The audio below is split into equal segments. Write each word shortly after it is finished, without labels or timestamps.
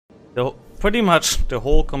Pretty much the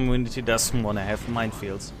whole community doesn't want to have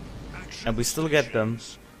minefields. And we still get them.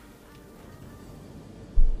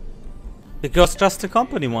 Because just the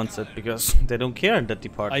company wants it, because they don't care in that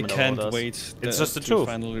department. I can't wait. It's just the to truth.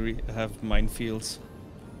 Finally have minefields.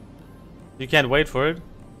 You can't wait for it?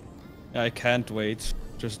 I can't wait.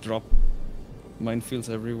 Just drop minefields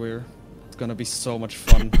everywhere. It's gonna be so much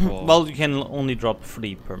fun. Oh. Well, you can only drop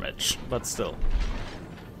 3 per match, but still.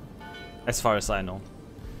 As far as I know.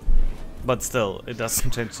 But still, it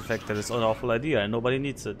doesn't change the fact that it's an awful idea and nobody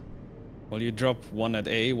needs it. Well, you drop 1 at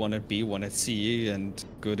A, 1 at B, 1 at C, and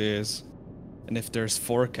good is. And if there's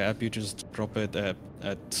 4 cap, you just drop it at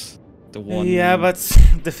the one. Yeah, but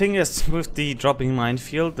the thing is, with the dropping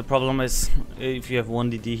minefield, the problem is if you have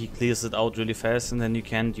 1 DD, he clears it out really fast, and then you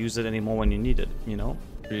can't use it anymore when you need it, you know?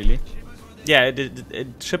 Really? Yeah,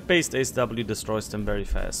 ship-based ASW destroys them very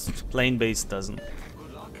fast. Plane-based doesn't.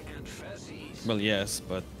 Well, yes,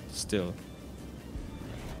 but still.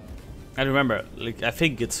 And remember, like, I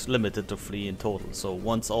think it's limited to 3 in total, so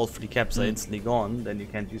once all 3 caps are instantly gone, then you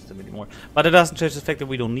can't use them anymore. But it doesn't change the fact that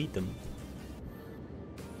we don't need them.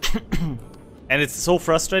 And it's so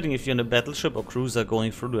frustrating if you're in a battleship or cruiser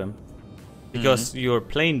going through them. Because your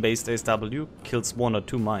plane-based ASW kills 1 or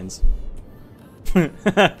 2 mines. And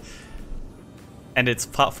it's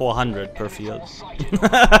 400 per field.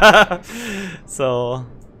 So,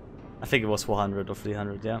 I think it was 400 or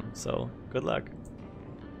 300, yeah. So, good luck.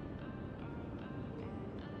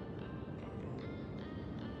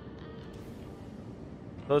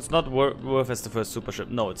 So it's not worth as the first super ship.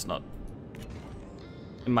 No, it's not.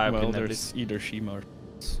 In my opinion, well, at there's least. either Shima.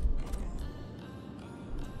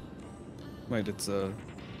 Wait, it's a.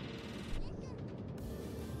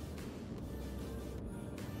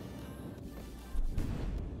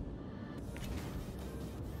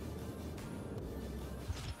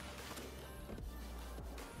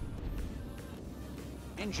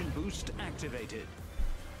 Engine boost activated.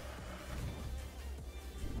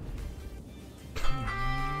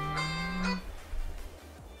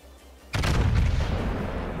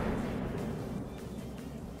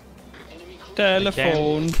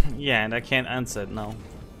 Telephone. Yeah, and I can't answer it now.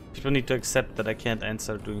 People need to accept that I can't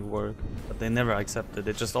answer doing work, but they never accept it.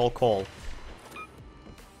 They just all call.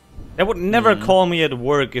 They would never call me at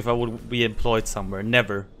work if I would be employed somewhere.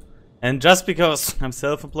 Never. And just because I'm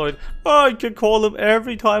self-employed, oh, I can call him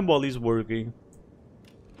every time while he's working.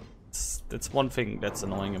 That's one thing that's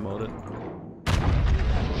annoying about it.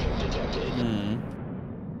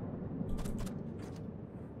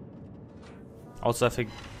 Also, I think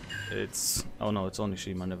it's... Oh no, it's only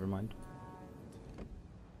Shima, never mind.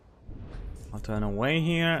 I'll turn away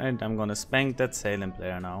here and I'm gonna spank that Salem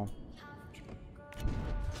player now.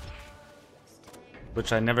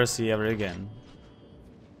 Which I never see ever again.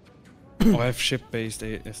 Oh, I have ship-based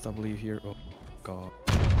ASW here. Oh, god.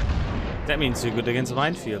 That means you're good against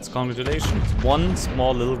minefields. Congratulations. One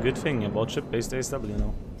small little good thing about ship-based ASW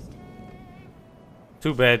now.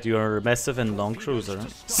 Too bad you're a massive and long cruiser.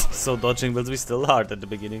 So dodging will be still hard at the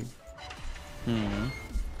beginning.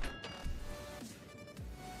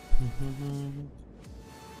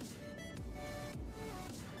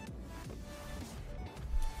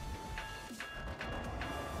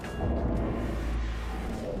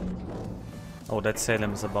 Oh, that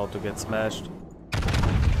Salem is about to get smashed.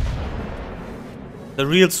 The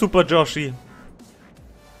real Super Joshi.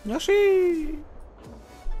 Yoshi!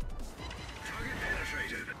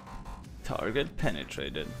 Target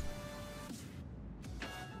penetrated.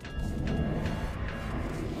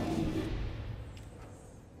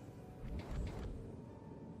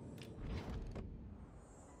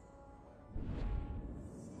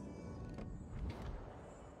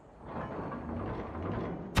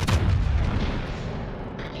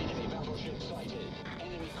 Enemy battleship sighted.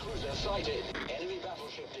 Enemy cruiser sighted. Enemy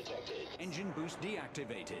battleship detected. Engine boost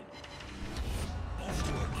deactivated.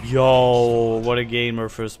 Yo, what a gamer,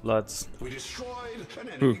 First Bloods. We destroyed an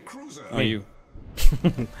enemy cruiser. Are you?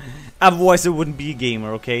 Otherwise, it wouldn't be a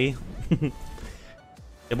gamer, okay?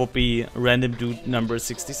 It would be random dude number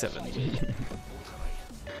 67.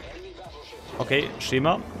 Okay,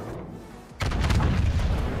 Shima.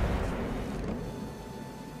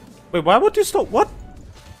 Wait, why would you stop? What?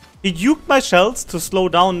 He juked my shells to slow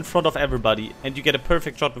down in front of everybody, and you get a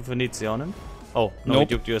perfect shot with Venezia on him. Oh, no, Nope.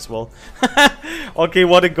 he juked you as well. Okay,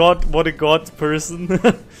 what a god person.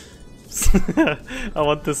 I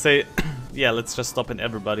want to say, yeah, let's just stop in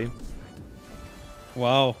everybody.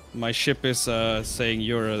 Wow, my ship is saying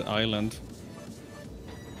you're an island.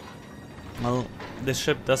 Well, this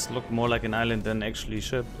ship does look more like an island than actually a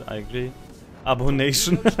ship, I agree. Abo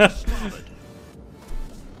Nation.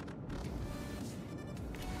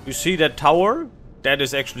 You see that tower? That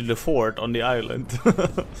is actually the fort on the island.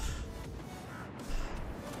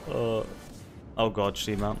 Oh god,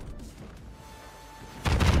 Shima.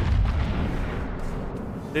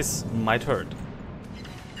 This might hurt.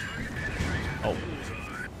 Oh.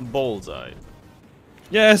 Bullseye.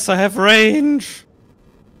 Yes, I have range!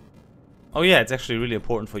 Oh yeah, it's actually really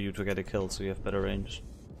important for you to get a kill so you have better range.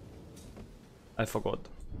 I forgot.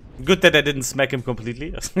 Good that I didn't smack him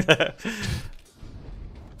completely.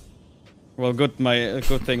 Well, good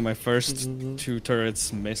thing my first 2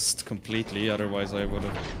 turrets missed completely, otherwise I would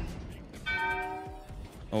have...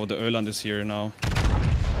 Oh, the Öland is here now.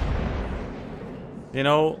 You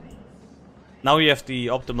know, now you have the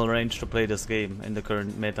optimal range to play this game in the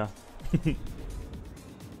current meta.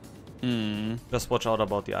 Just watch out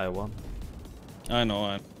about the Iowa. I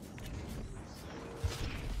know.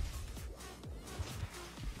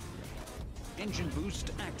 Engine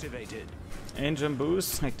boost activated. Engine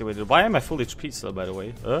boost activated. Why am I full HP still, by the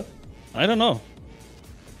way? I don't know.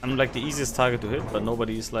 I'm like the easiest target to hit, but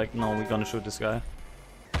nobody is like, no, we're gonna shoot this guy.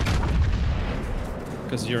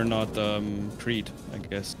 Because you're not Creed, I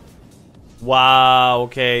guess. Wow,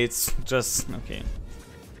 okay, it's just... okay.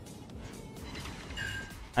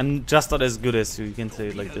 I'm just not as good as you can say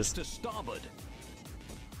it like this. To starboard.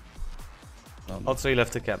 Also, you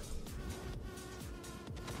left the cap.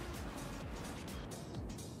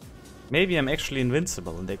 Maybe I'm actually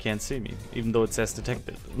invincible and they can't see me, even though it says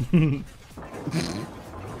detected. Who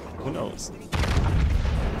knows?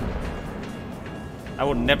 I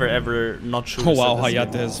would never ever not shoot. Oh wow,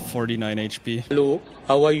 Hayate has 49 HP. Hello,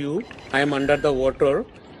 how are you? I am under the water.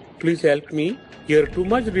 Please help me. Here too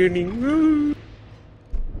much raining.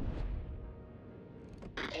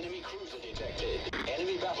 Enemy cruiser detected.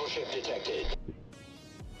 Enemy battleship detected.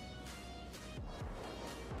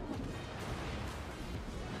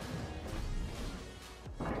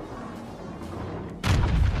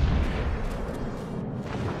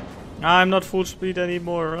 I'm not full speed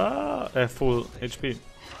anymore. Full HP.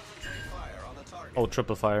 Oh,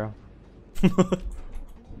 triple fire.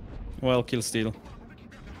 Well, kill steal.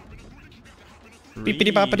 Rude.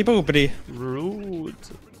 Beepity boppity boopity. Rude.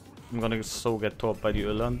 I'm gonna so get topped by the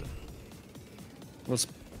Öland. Was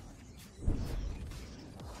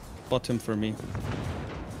spot him for me.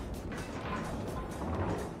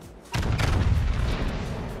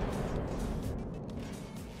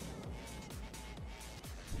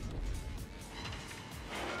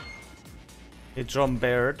 A drum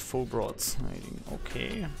Barrett, full broadside.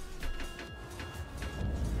 Okay.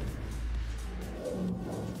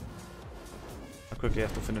 I quickly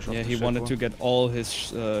have to finish off. Yeah, the he ship wanted war. to get all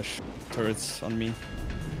his turrets on me.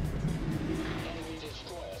 Enemy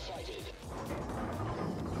destroyer sighted.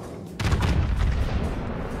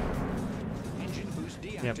 Engine boost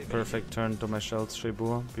deactivated. Yep, perfect turn to my shells,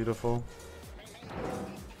 Shibua. Beautiful.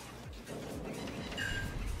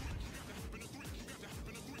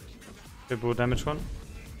 Shibua damage one.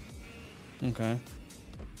 Okay.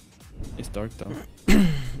 It's dark though.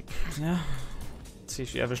 Yeah. Let's see if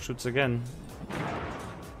she ever shoots again.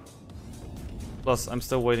 Plus, I'm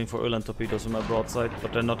still waiting for Öland torpedoes on my broadside,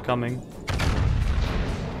 but they're not coming.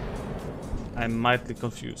 I'm mildly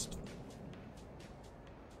confused.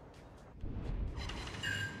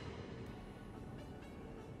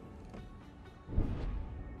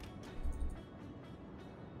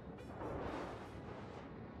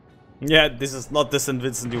 Yeah, this is not the St.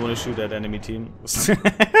 Vincent you want to shoot at, enemy team. This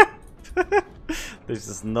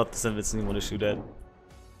is not the St. Vincent you want to shoot at.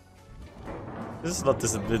 This is not the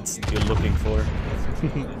St. Vincent you're looking for.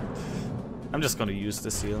 I'm just gonna use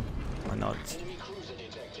this seal. Why not? Enemy cruiser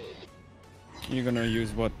detected. You're gonna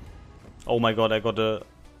use what? Oh my god, I got a...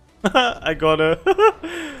 I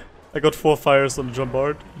got 4 fires on the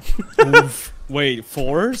Jumpard. Oof. Wait,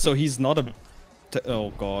 4? So he's not a... oh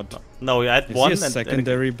god. No, I had Is one he a and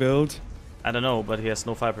secondary build? I don't know, but he has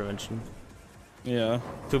no fire prevention. Yeah.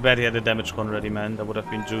 Too bad he had a damage con ready, man. That would have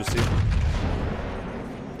been juicy.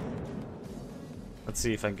 Let's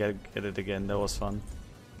see if I can get it again. That was fun.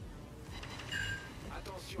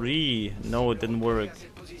 3. No, it didn't work.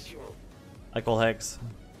 I call Hex.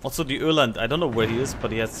 Also the Öland. I don't know where he is,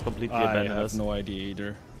 but he has completely I abandoned have us. no idea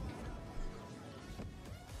either.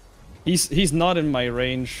 He's not in my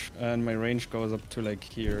range, and my range goes up to like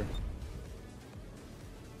here.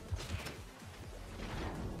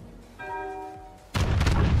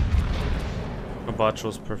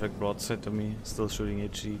 Bacho's perfect broadside to me. Still shooting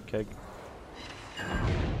HG keg.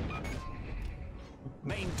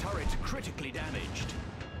 Main turret critically damaged.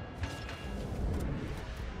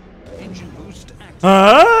 Engine boost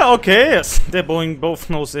activated. Okay, yes. They're going both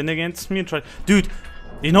nose in against me and try. Dude,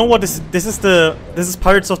 You know what? This is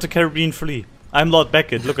Pirates of the Caribbean 3. I'm Lord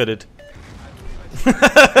Beckett. Look at it.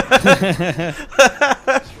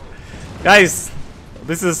 Guys,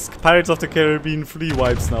 this is Pirates of the Caribbean 3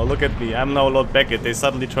 vibes now. Look at me. I'm now Lord Beckett. They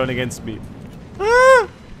suddenly turn against me. Ah!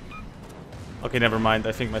 Okay, never mind.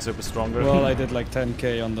 I think my super is stronger. Well, I did like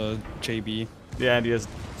 10k on the JB. Yeah, and he has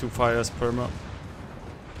 2 fires perma.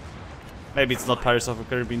 Maybe it's not Pirates of the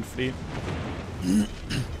Caribbean 3.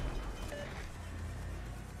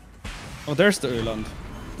 Oh, there's the Öland.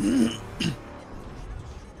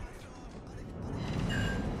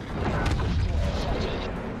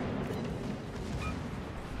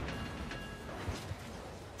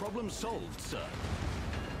 Problem solved, sir.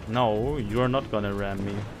 No, you're not gonna ram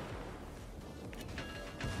me.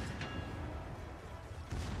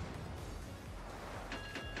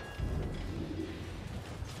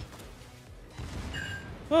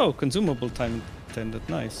 Oh, consumable time intended.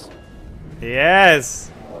 Nice.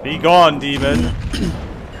 Yes! Be gone, demon.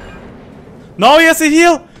 No, he has to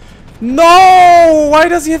heal! No! Why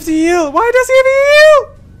does he have to heal? Why does he have to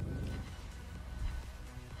heal?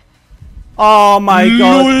 Oh my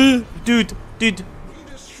god. Dude.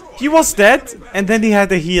 He was dead, and then he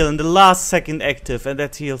had a heal in the last second active, and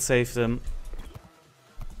that heal saved him.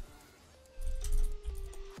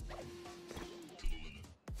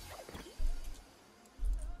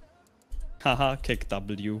 Haha, kick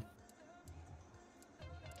W.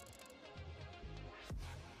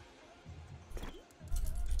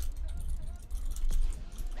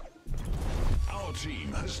 Our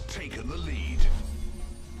team has taken the lead.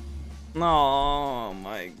 Oh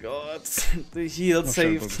my god. The heal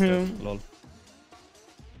saved him. Lol.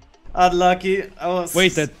 Unlucky. I was...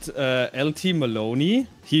 Wait, that LT Maloney,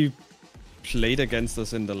 he played against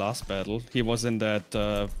us in the last battle. He was in that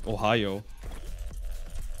Ohio.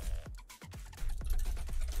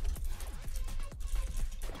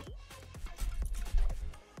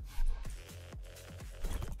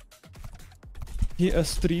 He a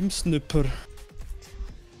stream snipper.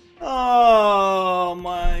 Oh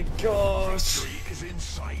my gosh. Victory is in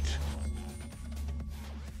sight.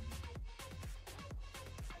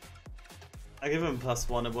 I give him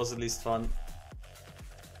 +1, it was at least fun.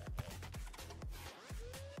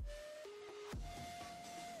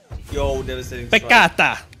 Yo, devastating strike.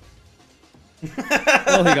 Peccata!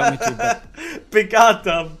 Oh, he got me too bad.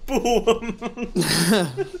 Peccata, boom!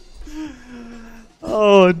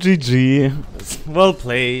 Oh, GG. Well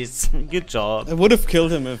played. Good job. I would have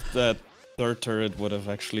killed him if that third turret would have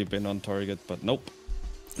actually been on target, but nope.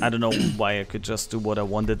 I don't know why I could just do what I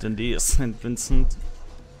wanted in the St. Vincent.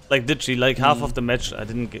 Like, literally, like half of the match I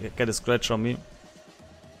didn't get a scratch on me.